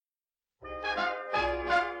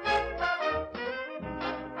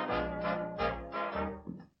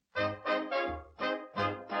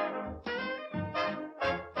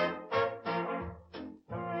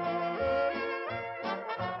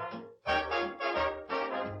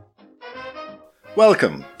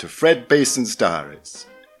Welcome to Fred Bason's Diaries,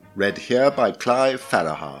 read here by Clive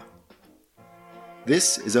Farahar.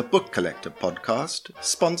 This is a book collector podcast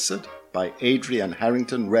sponsored by Adrian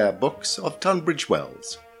Harrington Rare Books of Tunbridge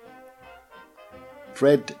Wells.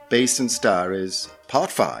 Fred Bason's Diaries,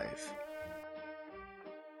 Part 5.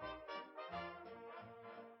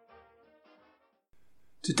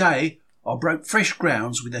 Today I broke fresh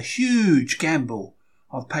grounds with a huge gamble.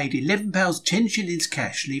 I've paid £11 10 shillings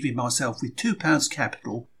cash, leaving myself with £2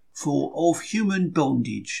 capital for Of Human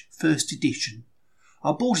Bondage, first edition.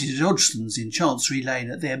 I bought it at Hodgson's in Chancery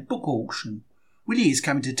Lane at their book auction. Willie is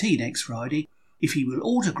coming to tea next Friday. If he will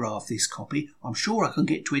autograph this copy, I'm sure I can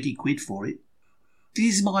get 20 quid for it.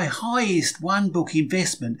 This is my highest one-book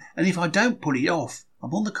investment, and if I don't pull it off,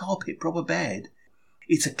 I'm on the carpet proper bad.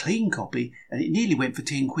 It's a clean copy, and it nearly went for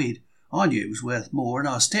 10 quid. I knew it was worth more, and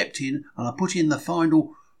I stepped in and I put in the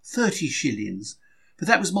final 30 shillings. But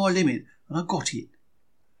that was my limit, and I got it.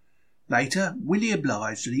 Later, Willie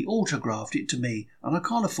obliged and he autographed it to me, and I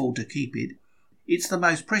can't afford to keep it. It's the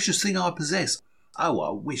most precious thing I possess. Oh,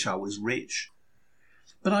 I wish I was rich.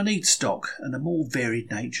 But I need stock and a more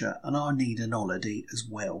varied nature, and I need an holiday as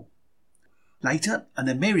well. Later, an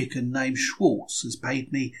American named Schwartz has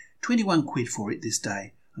paid me 21 quid for it this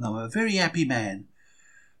day, and I'm a very happy man.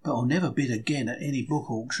 But I'll never bid again at any book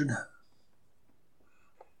auction.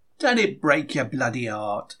 Don't it break your bloody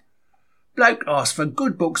heart? Bloke asked for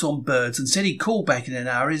good books on birds and said he'd call back in an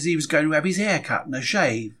hour as he was going to have his hair cut and a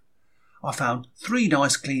shave. I found 3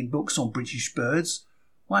 nice clean books on British birds,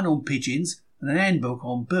 1 on pigeons and an handbook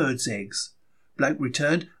on birds' eggs. Bloke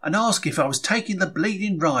returned and asked if I was taking the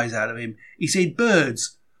bleeding rise out of him. He said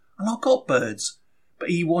birds, and I got birds, but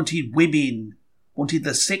he wanted women. Wanted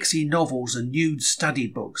the sexy novels and nude study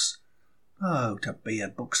books. Oh, to be a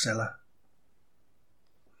bookseller.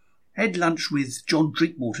 Had lunch with John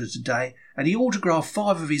Drinkwater today, and he autographed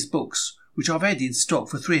 5 of his books, which I've had in stock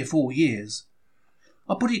for 3 or 4 years.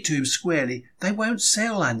 I put it to him squarely, they won't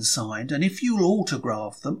sell unsigned, and if you'll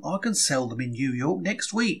autograph them, I can sell them in New York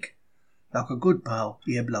next week. Like a good pal,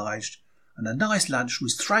 he obliged, and a nice lunch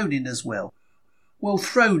was thrown in as well. Well,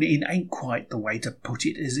 thrown in ain't quite the way to put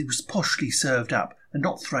it, as it was poshly served up and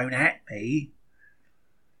not thrown at me.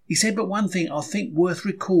 He said but one thing I think worth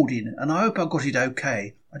recording, and I hope I got it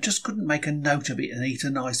okay. I just couldn't make a note of it and eat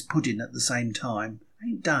a nice pudding at the same time.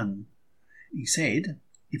 Ain't done. He said,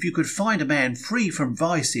 if you could find a man free from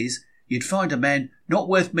vices, you'd find a man not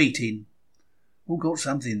worth meeting. All got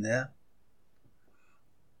something there.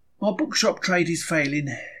 My bookshop trade is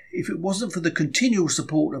failing. If it wasn't for the continual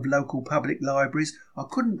support of local public libraries, I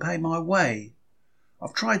couldn't pay my way.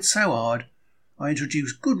 I've tried so hard. I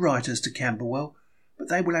introduced good writers to Camberwell, but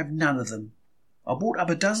they will have none of them. I bought up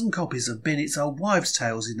a dozen copies of Bennett's Old Wives'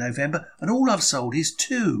 Tales in November, and all I've sold is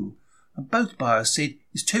 2, and both buyers said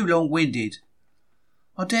it's too long-winded.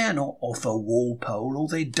 I dare not offer Walpole, or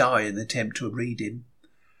they'd die in the attempt to read him.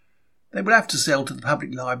 They will have to sell to the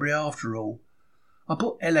public library after all. I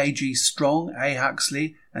put L.A.G. Strong, A.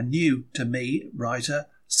 Huxley and new to me writer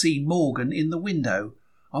C. Morgan in the window.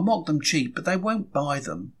 I mock them cheap, but they won't buy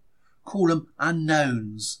them. Call them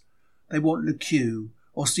unknowns. They want Le Queux,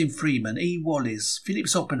 Austin Freeman, E. Wallace,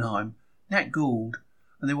 Phillips Oppenheim, Nat Gould,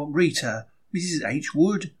 and they want Rita, Mrs. H.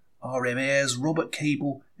 Wood, R. M. Ayres, Robert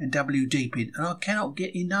Keble and W. Deepin, and I cannot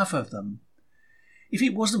get enough of them. If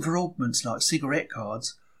it wasn't for oddments like cigarette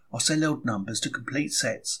cards, I sell odd numbers to complete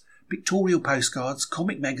sets, pictorial postcards,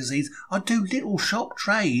 comic magazines. I do little shop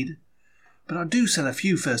trade, but I do sell a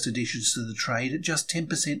few first editions to the trade at just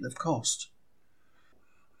 10% of cost.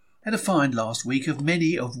 Had a find last week of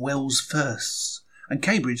many of Wells' firsts, and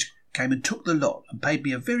Cambridge came and took the lot and paid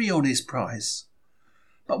me a very honest price.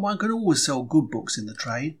 But one can always sell good books in the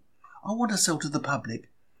trade. I want to sell to the public,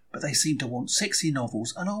 but they seem to want sexy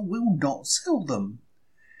novels, and I will not sell them.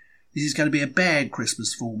 This is going to be a bad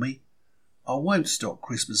Christmas for me. I won't stock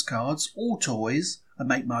Christmas cards or toys and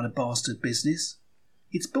make mine a bastard business.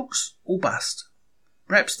 It's books or bust.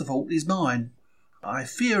 Perhaps the fault is mine. I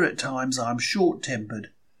fear at times I am short-tempered,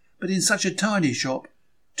 but in such a tiny shop,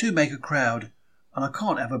 2 make a crowd, and I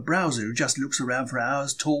can't have a browser who just looks around for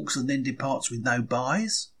hours, talks and then departs with no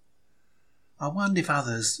buys. I wonder if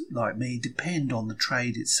others, like me, depend on the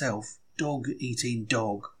trade itself, dog eating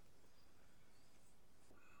dog.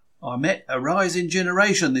 I met a rising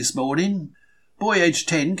generation this morning. Boy aged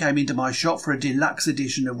 10 came into my shop for a deluxe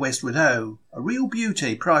edition of Westward Ho, a real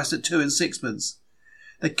beauty, priced at 2 and 6pence.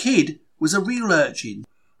 The kid was a real urchin,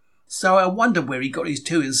 so I wondered where he got his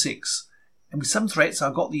 2 and 6, and with some threats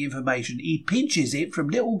I got the information he pinches it from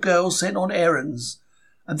little girls sent on errands,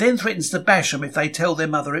 and then threatens to bash them if they tell their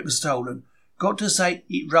mother it was stolen. Got to say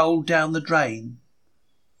it rolled down the drain.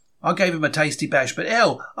 I gave him a tasty bash, but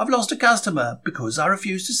hell, I've lost a customer because I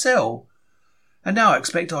refused to sell. And now I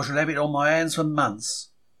expect I shall have it on my hands for months.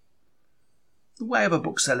 The way of a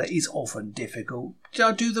bookseller is often difficult. Did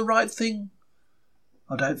I do the right thing?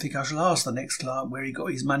 I don't think I shall ask the next client where he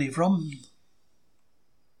got his money from.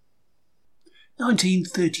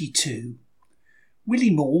 1932. Willie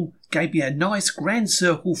Morn gave me a nice grand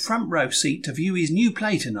circle front row seat to view his new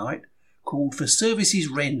play tonight, called For Services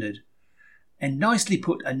Rendered, and nicely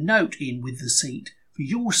put a note in with the seat, For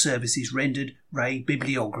Your Services Rendered, Ray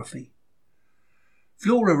Bibliography.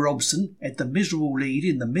 Flora Robson had the miserable lead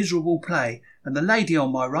in the miserable play, and the lady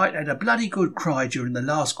on my right had a bloody good cry during the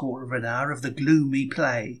last quarter of an hour of the gloomy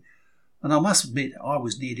play, and I must admit I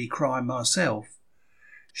was nearly crying myself.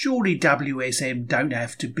 Surely WSM don't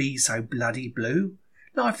have to be so bloody blue.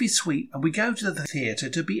 Life is sweet, and we go to the theatre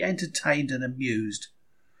to be entertained and amused.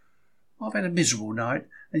 I've had a miserable night,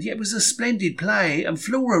 and yet it was a splendid play, and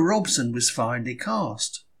Flora Robson was finely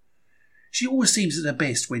cast. She always seems at her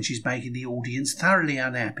best when she's making the audience thoroughly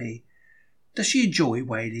unhappy. Does she enjoy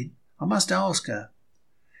wailing? I must ask her.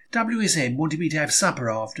 WSM wanted me to have supper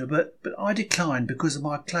after, but I declined because of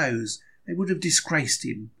my clothes. They would have disgraced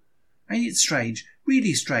him. Ain't it strange?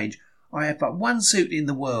 Really strange. I have but one suit in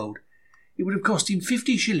the world. It would have cost him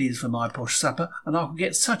 50 shillings for my posh supper, and I could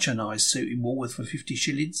get such a nice suit in Woolworth for 50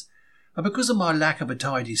 shillings. And because of my lack of a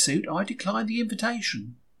tidy suit, I declined the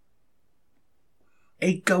invitation.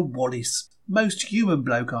 Edgar Wallace, most human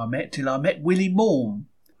bloke I met till I met Willie Morn.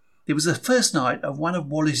 It was the first night of one of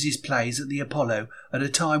Wallace's plays at the Apollo, at a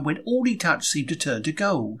time when all he touched seemed to turn to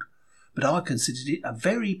gold. But I considered it a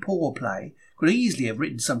very poor play, could easily have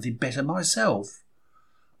written something better myself.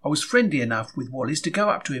 I was friendly enough with Wallace to go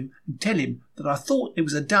up to him and tell him that I thought it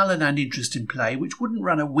was a dull and uninteresting play which wouldn't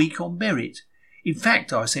run a week on merit. In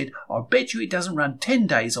fact, I said, I bet you it doesn't run 10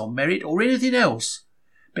 days on merit or anything else.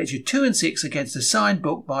 Bet you 2 and 6 against a signed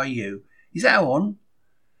book by you. Is that on?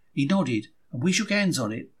 He nodded, and we shook hands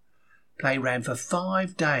on it. Play ran for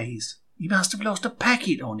 5 days. He must have lost a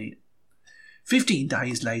packet on it. 15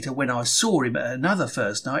 days later, when I saw him at another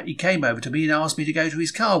first night, he came over to me and asked me to go to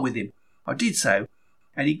his car with him. I did so,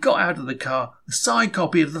 and he got out of the car a signed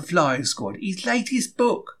copy of The Flying Squad, his latest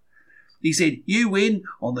book. He said, "You win,"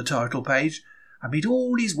 on the title page. Amid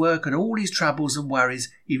all his work and all his troubles and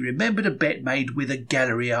worries, he remembered a bet made with a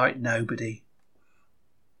gallery-eyed nobody.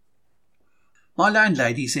 My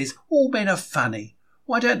landlady says all men are funny.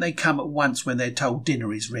 Why don't they come at once when they're told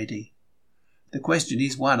dinner is ready? The question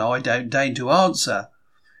is one I don't deign to answer.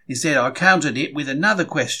 Instead, I countered it with another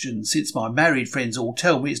question, since my married friends all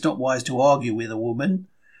tell me it's not wise to argue with a woman.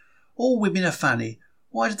 All women are funny.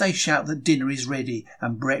 Why do they shout that dinner is ready,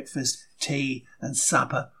 and breakfast, tea and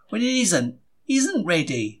supper, when it isn't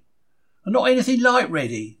ready, and not anything like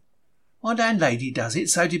ready? My landlady does it,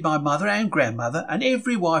 so did my mother and grandmother, and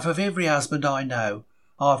every wife of every husband I know.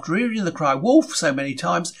 After hearing the cry "wolf" so many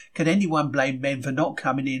times, can anyone blame men for not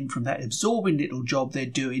coming in from that absorbing little job they're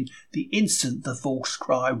doing the instant the false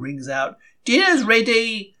cry rings out, "Dinner's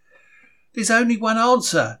ready"? There's only one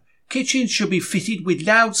answer. Kitchens should be fitted with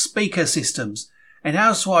loudspeaker systems, and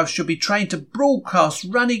housewives should be trained to broadcast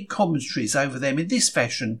running commentaries over them in this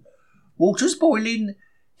fashion: "Water's boiling,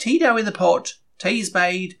 tea dough in the pot, tea's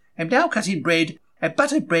made, am now cutting bread, have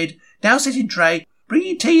buttered bread, now setting tray,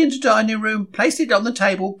 bringing tea into dining room, placed it on the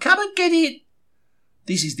table, come and get it."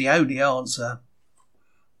 This is the only answer.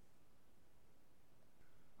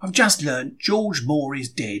 I've just learnt George Moore is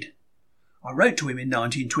dead. I wrote to him in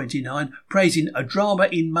 1929 praising A Drama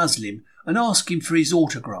in Muslim and asking for his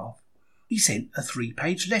autograph. He sent a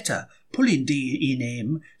 3-page letter, pulling D in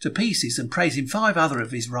M to pieces and praising 5 other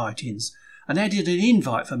of his writings, and added an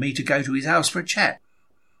invite for me to go to his house for a chat.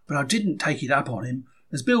 But I didn't take it up on him.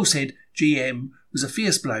 As Bill said, GM was a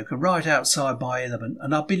fierce bloke and right outside my element,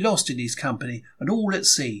 and I'd be lost in his company and all at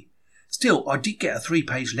sea. Still, I did get a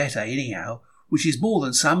 3-page letter anyhow, which is more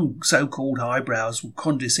than some so-called highbrows will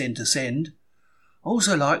condescend to send. I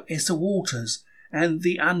also like Esther Waters and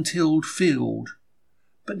The Untilled Field,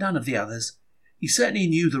 but none of the others. He certainly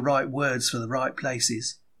knew the right words for the right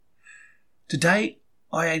places. Today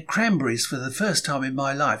I had cranberries for the first time in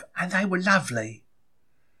my life, and they were lovely.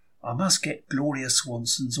 I must get Gloria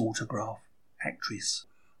Swanson's autograph. Actress.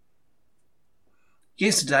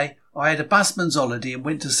 Yesterday I had a busman's holiday and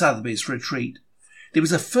went to Sotheby's for a treat. There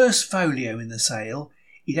was a first folio in the sale.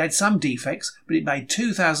 It had some defects, but it made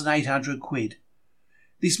 2,800 quid.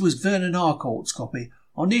 This was Vernon Harcourt's copy.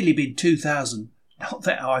 I nearly bid 2,000. Not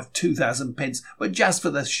that I've 2,000 pence, but just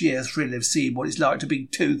for the sheer thrill of seeing what it's like to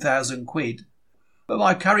bid 2,000 quid. But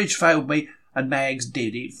my courage failed me, and Mags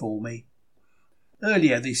did it for me.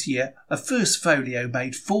 Earlier this year, a first folio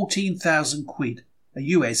made 14,000 quid. A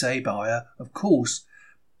USA buyer, of course,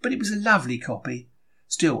 but it was a lovely copy.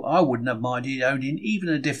 Still, I wouldn't have minded owning even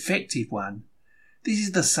a defective one. This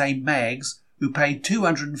is the same Mags who paid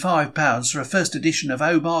 £205 for a first edition of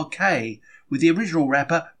Omar K, with the original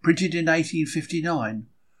wrapper printed in 1859.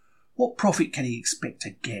 What profit can he expect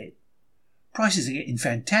to get? Prices are getting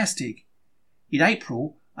fantastic. In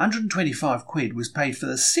April, 125 quid was paid for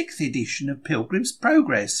the 6th edition of Pilgrim's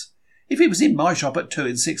Progress. If it was in my shop at 2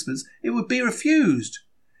 and 6pence, it would be refused.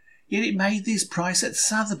 Yet it made this price at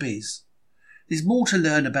Sotheby's. There's more to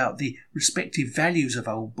learn about the respective values of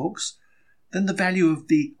old books than the value of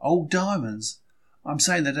the old diamonds. I'm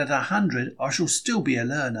saying that at 100 I shall still be a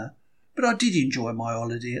learner, but I did enjoy my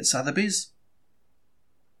holiday at Sotheby's.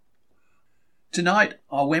 Tonight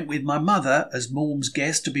I went with my mother as Morm's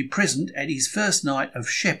guest to be present at his first night of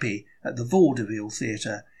Sheppey at the Vaudeville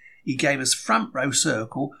Theatre. He gave us front row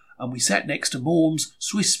circle and we sat next to Morm's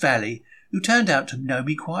Swiss Valley, who turned out to know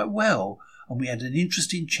me quite well, and we had an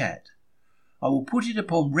interesting chat. I will put it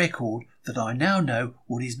upon record that I now know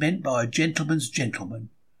what is meant by a gentleman's gentleman.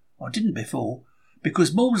 I didn't before,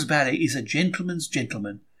 because Morm's valet is a gentleman's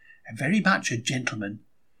gentleman, and very much a gentleman,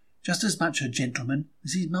 just as much a gentleman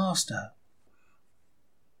as his master.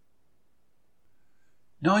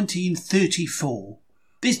 1934.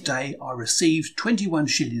 This day I received 21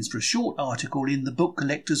 shillings for a short article in the Book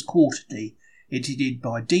Collectors Quarterly, edited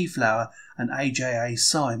by D. Flower and A.J.A.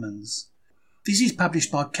 Simons. This is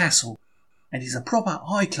published by Castle, and is a proper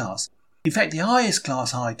high class. In fact, the highest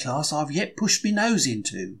class high class I've yet pushed my nose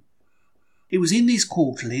into. It was in this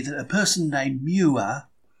quarterly that a person named Muir,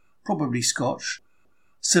 probably Scotch,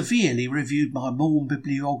 severely reviewed my Morm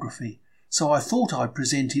bibliography, so I thought I'd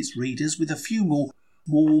present its readers with a few more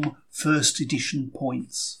Morm first edition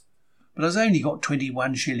points. But I've only got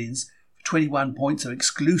 21 shillings for 21 points of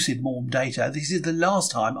exclusive Morm data. This is the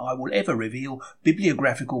last time I will ever reveal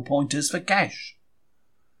bibliographical pointers for cash.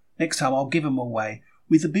 Next time I'll give them away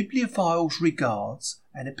with the bibliophile's regards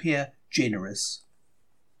and appear generous.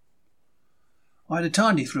 I had a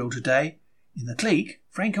tiny thrill today. In the clique,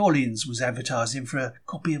 Frank Hollins was advertising for a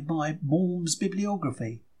copy of my Morm's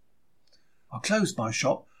bibliography. I closed my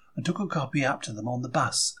shop and took a copy up to them on the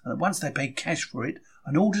bus, and at once they paid cash for it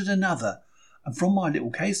and ordered another, and from my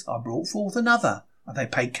little case I brought forth another, and they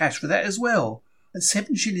paid cash for that as well, at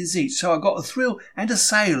 7 shillings each, so I got a thrill and a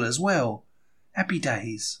sale as well. Happy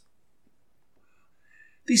days.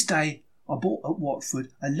 This day I bought at Watford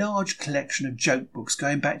a large collection of joke books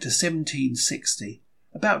going back to 1760,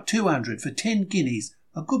 about 200 for 10 guineas,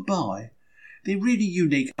 a good buy. They're really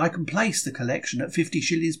unique. I can place the collection at 50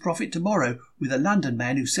 shillings profit tomorrow with a London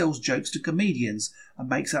man who sells jokes to comedians and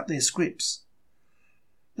makes up their scripts.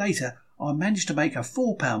 Later, I managed to make a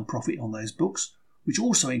 £4 profit on those books, which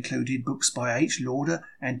also included books by H. Lauder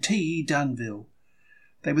and T. E. Dunville.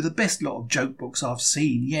 They were the best lot of joke books I've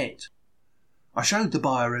seen yet. I showed the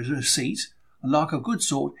buyer a receipt, and like a good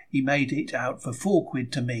sort, he made it out for 4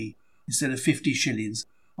 quid to me, instead of 50 shillings,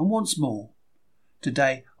 and wants more.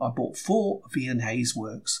 Today I bought 4 of Ian Hay's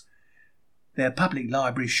works. They're public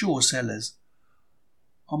library sure sellers.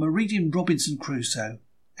 I'm reading Robinson Crusoe,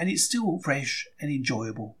 and it's still fresh and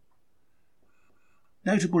enjoyable.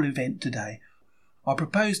 Notable event today. I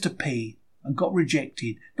proposed to P and got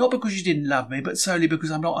rejected, not because she didn't love me, but solely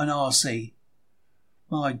because I'm not an RC.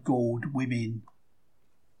 My God, women.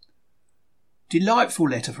 Delightful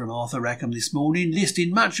letter from Arthur Rackham this morning,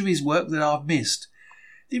 listing much of his work that I've missed.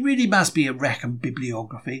 There really must be a Rackham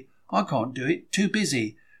bibliography. I can't do it, too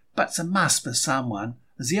busy, but it's a must for someone,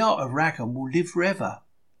 as the art of Rackham will live forever.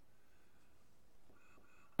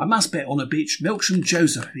 I must bet on a bitch, Melksham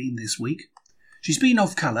Josephine, this week. She's been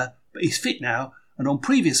off colour, but is fit now, and on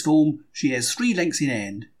previous form she has 3 lengths in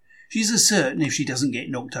hand. She's as certain if she doesn't get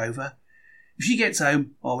knocked over. If she gets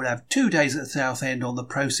home, I will have 2 days at Southend on the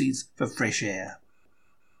proceeds for fresh air.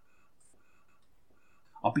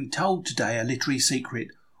 I've been told today a literary secret,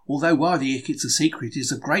 although why the heck it's a secret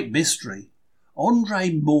is a great mystery.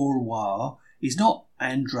 André Maurois is not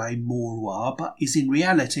André Maurois, but is in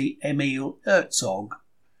reality Emile Herzog.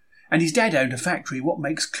 And his dad owned a factory what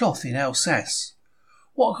makes cloth in Alsace.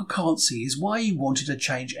 What I can't see is why he wanted to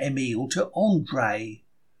change Emile to André.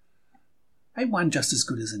 Ain't one just as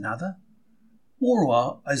good as another?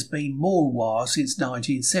 Maurois has been Maurois since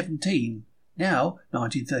 1917. Now,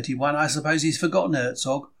 1931, I suppose he's forgotten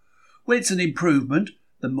Herzog. Well, it's an improvement,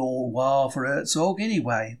 the Maurois for Herzog,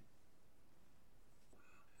 anyway.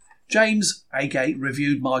 James Agate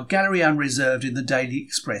reviewed my Gallery Unreserved in the Daily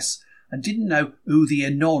Express and didn't know who the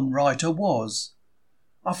Anon writer was.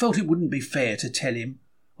 I felt it wouldn't be fair to tell him.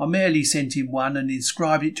 I merely sent him one and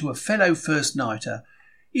inscribed it to a fellow first-nighter.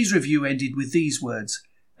 His review ended with these words: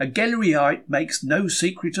 "A galleryite makes no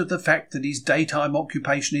secret of the fact that his daytime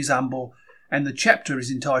occupation is humble, and the chapter is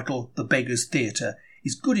entitled The Beggar's Theatre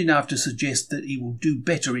is good enough to suggest that he will do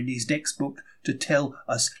better in his next book to tell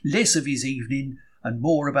us less of his evening and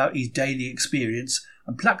more about his daily experience,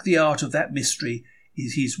 and pluck the art of that mystery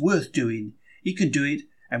is worth doing. He can do it,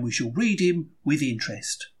 and we shall read him with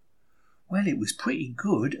interest." Well, it was pretty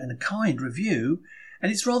good and a kind review,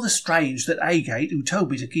 and it's rather strange that Agate, who told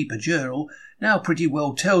me to keep a journal, now pretty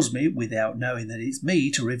well tells me, without knowing that it's me,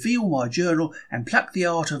 to reveal my journal and pluck the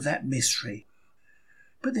art of that mystery.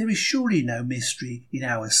 But there is surely no mystery in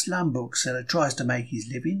how a slum bookseller tries to make his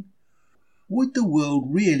living. Would the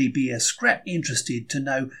world really be a scrap interested to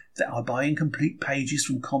know that I buy incomplete pages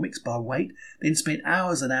from comics by weight, then spend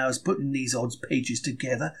hours and hours putting these odds pages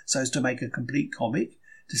together so as to make a complete comic,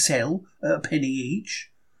 to sell at a penny each?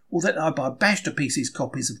 Or that I buy bashed-to-pieces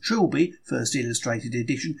copies of Trilby, first illustrated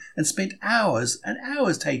edition, and spent hours and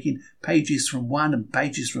hours taking pages from one and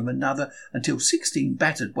pages from another until 16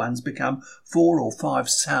 battered ones become 4 or 5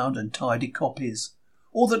 sound and tidy copies?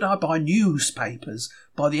 Or that I buy newspapers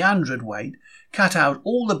by the hundredweight, cut out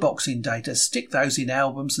all the boxing data, stick those in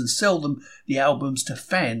albums and sell them the albums to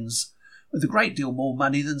fans with a great deal more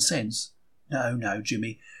money than sense? No,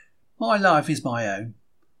 Jimmy, my life is my own.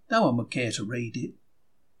 No one would care to read it.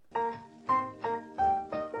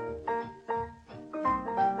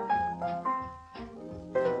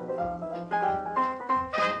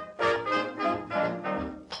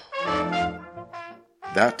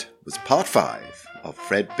 That was part 5 of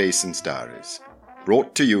Fred Bason's Diaries,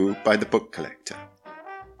 brought to you by The Book Collector.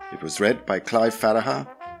 It was read by Clive Farragher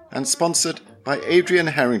and sponsored by Adrian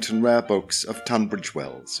Harrington Rare Books of Tunbridge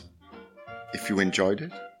Wells. If you enjoyed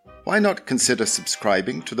it, why not consider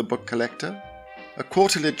subscribing to The Book Collector, a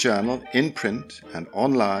quarterly journal in print and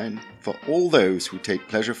online for all those who take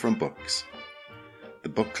pleasure from books.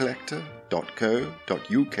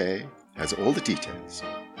 thebookcollector.co.uk has all the details.